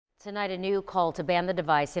Tonight, a new call to ban the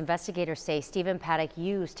device investigators say Stephen Paddock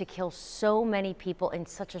used to kill so many people in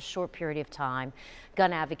such a short period of time.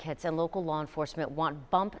 Gun advocates and local law enforcement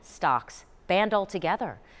want bump stocks banned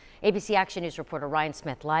altogether. ABC Action News reporter Ryan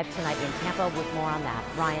Smith live tonight in Tampa with more on that.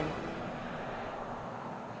 Ryan.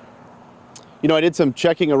 You know, I did some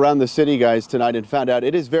checking around the city, guys, tonight and found out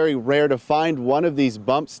it is very rare to find one of these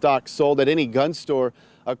bump stocks sold at any gun store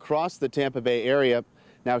across the Tampa Bay area.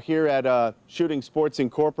 Now, here at Shooting Sports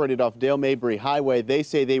Incorporated off Dale Mabry Highway, they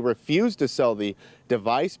say they refuse to sell the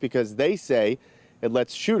device because they say it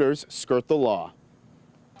lets shooters skirt the law.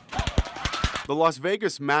 The Las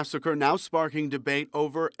Vegas massacre now sparking debate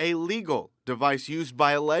over a legal device used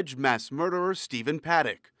by alleged mass murderer Stephen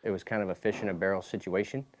Paddock. It was kind of a fish in a barrel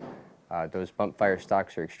situation. Those bump fire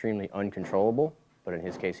stocks are extremely uncontrollable, but in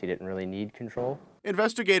his case, he didn't really need control.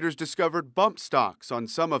 Investigators discovered bump stocks on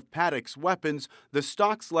some of Paddock's weapons. The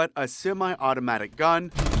stocks let a semi-automatic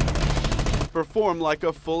gun perform like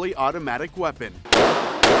a fully automatic weapon.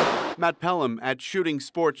 Matt Pelham at Shooting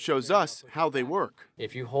Sports shows us how they work.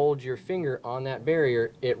 If you hold your finger on that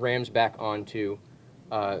barrier, it rams back onto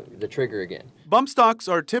the trigger again. Bump stocks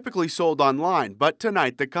are typically sold online, but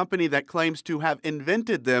tonight the company that claims to have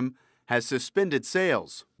invented them has suspended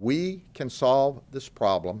sales. We can solve this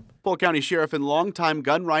problem. Polk County Sheriff and longtime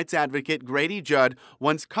gun rights advocate Grady Judd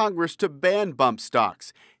wants Congress to ban bump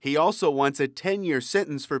stocks. He also wants a 10-year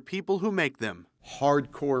sentence for people who make them.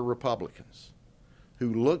 Hardcore Republicans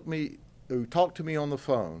who talked to me on the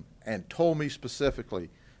phone and told me specifically,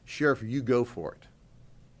 Sheriff, you go for it.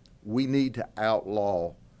 We need to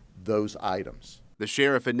outlaw those items. The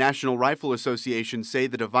Sheriff and National Rifle Association say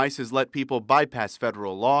the devices let people bypass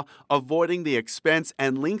federal law, avoiding the expense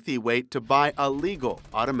and lengthy wait to buy a legal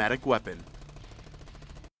automatic weapon.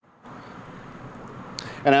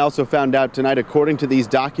 And I also found out tonight, according to these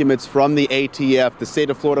documents from the ATF, the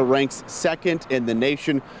state of Florida ranks second in the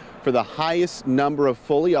nation for the highest number of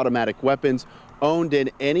fully automatic weapons owned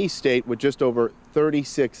in any state, with just over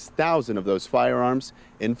 36,000 of those firearms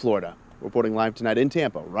in Florida. Reporting live tonight in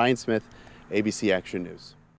Tampa, Ryan Smith, ABC Action News.